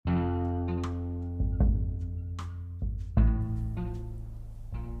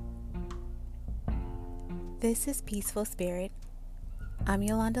This is Peaceful Spirit. I'm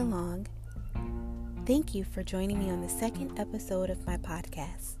Yolanda Long. Thank you for joining me on the second episode of my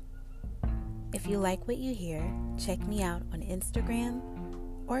podcast. If you like what you hear, check me out on Instagram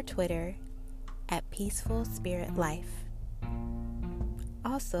or Twitter at Peaceful Spirit Life.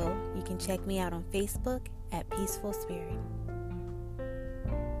 Also, you can check me out on Facebook at Peaceful Spirit.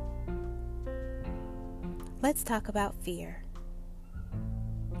 Let's talk about fear.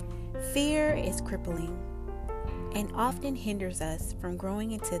 Fear is crippling and often hinders us from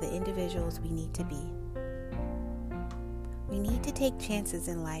growing into the individuals we need to be. We need to take chances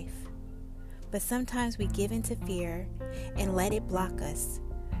in life, but sometimes we give into fear and let it block us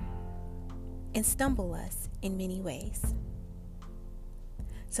and stumble us in many ways.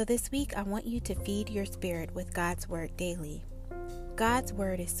 So this week, I want you to feed your spirit with God's Word daily. God's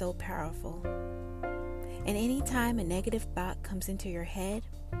Word is so powerful. And anytime a negative thought comes into your head,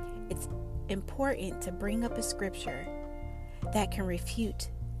 it's important to bring up a scripture that can refute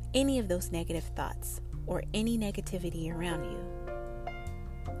any of those negative thoughts or any negativity around you.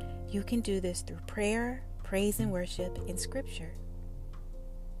 You can do this through prayer, praise and worship, and scripture.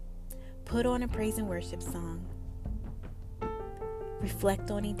 Put on a praise and worship song.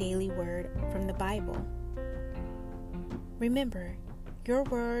 Reflect on a daily word from the Bible. Remember, your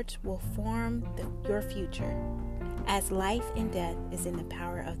words will form your future, as life and death is in the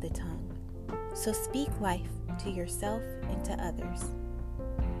power of the tongue. So speak life to yourself and to others.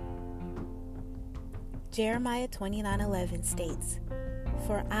 Jeremiah 29:11 states,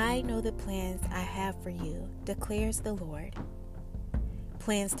 "For I know the plans I have for you, declares the Lord.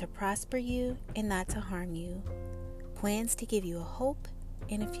 Plans to prosper you and not to harm you. Plans to give you a hope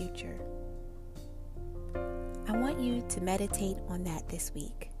and a future." I want you to meditate on that this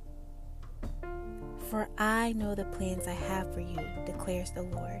week. For I know the plans I have for you, declares the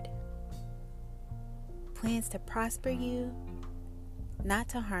Lord. Plans to prosper you, not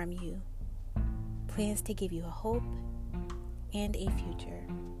to harm you. Plans to give you a hope and a future.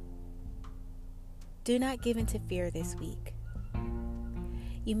 Do not give in to fear this week.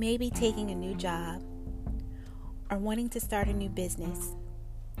 You may be taking a new job, or wanting to start a new business,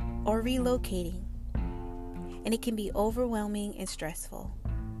 or relocating, and it can be overwhelming and stressful.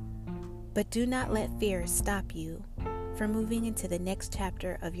 But do not let fear stop you from moving into the next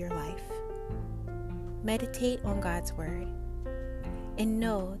chapter of your life. Meditate on God's Word and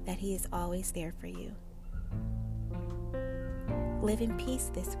know that He is always there for you. Live in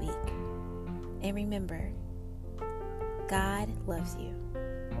peace this week, and remember, God loves you.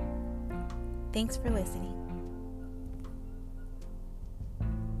 Thanks for listening.